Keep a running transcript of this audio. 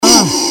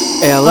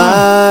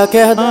Ela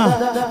quer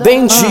dar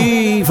bem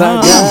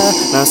devagar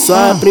na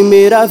sua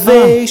primeira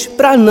vez,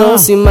 pra não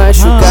se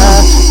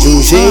machucar. De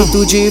um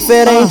jeito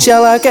diferente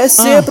ela quer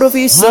ser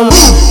profissional.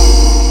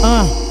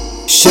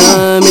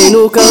 Chamei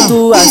no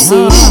canto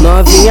assim,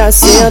 novinha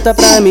senta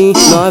pra mim,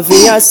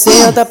 novinha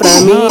senta pra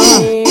mim.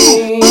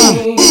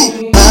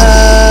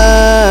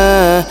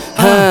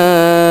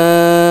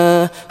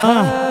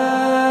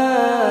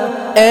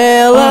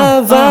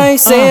 Ela vai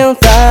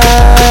sentar.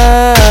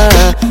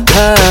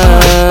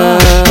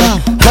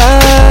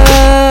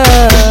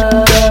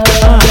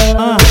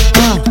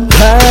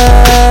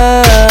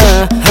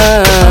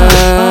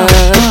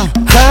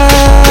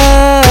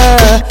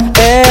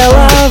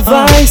 Ela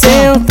vai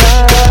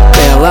sentar.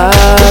 Ela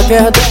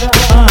quer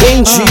dar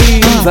bem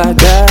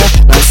devagar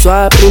na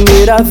sua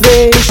primeira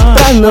vez,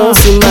 pra não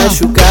se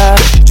machucar.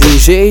 De um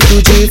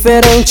jeito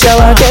diferente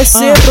ela quer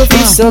ser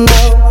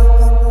profissional.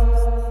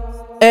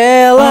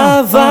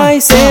 Ela vai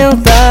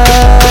sentar.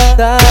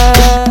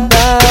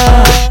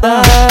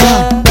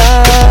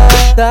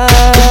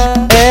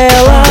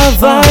 Ela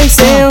vai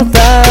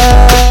sentar.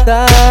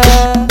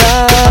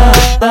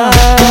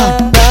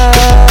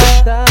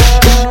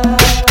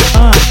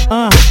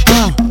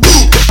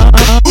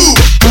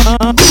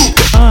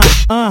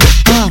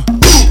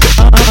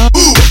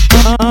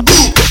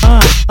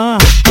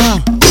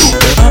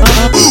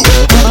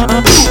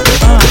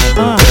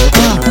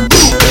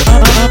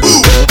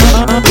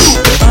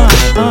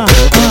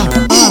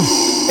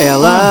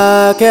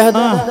 Ela quer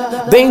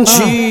dar bem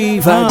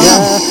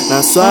devagar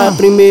na sua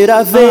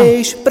primeira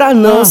vez, pra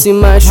não se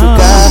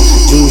machucar.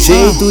 De um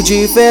jeito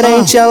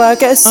diferente ela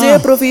quer ser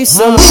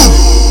profissional.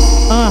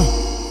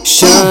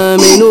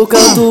 Chamei no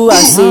canto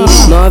assim,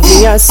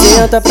 novinha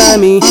senta pra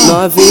mim,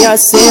 novinha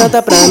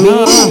senta pra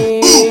mim.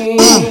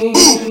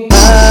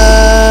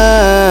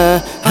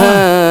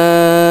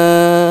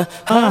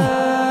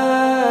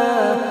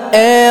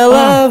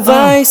 Ela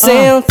vai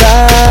sentar.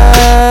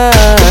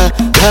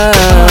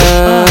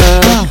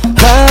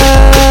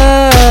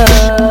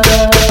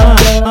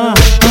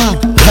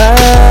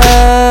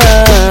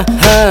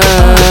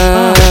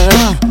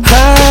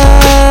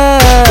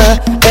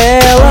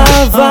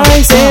 Ela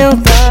vai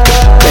sentar.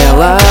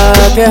 Ela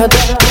quer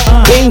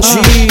dar bem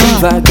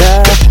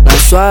devagar na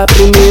sua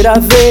primeira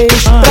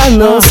vez, pra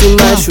não se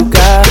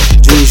machucar.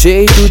 De um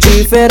jeito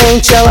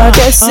diferente ela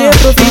quer ser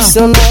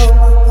profissional.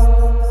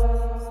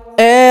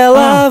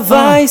 Ela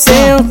vai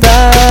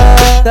sentar.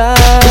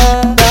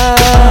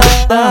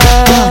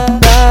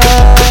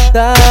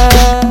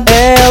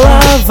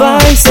 Ela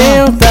vai sentar.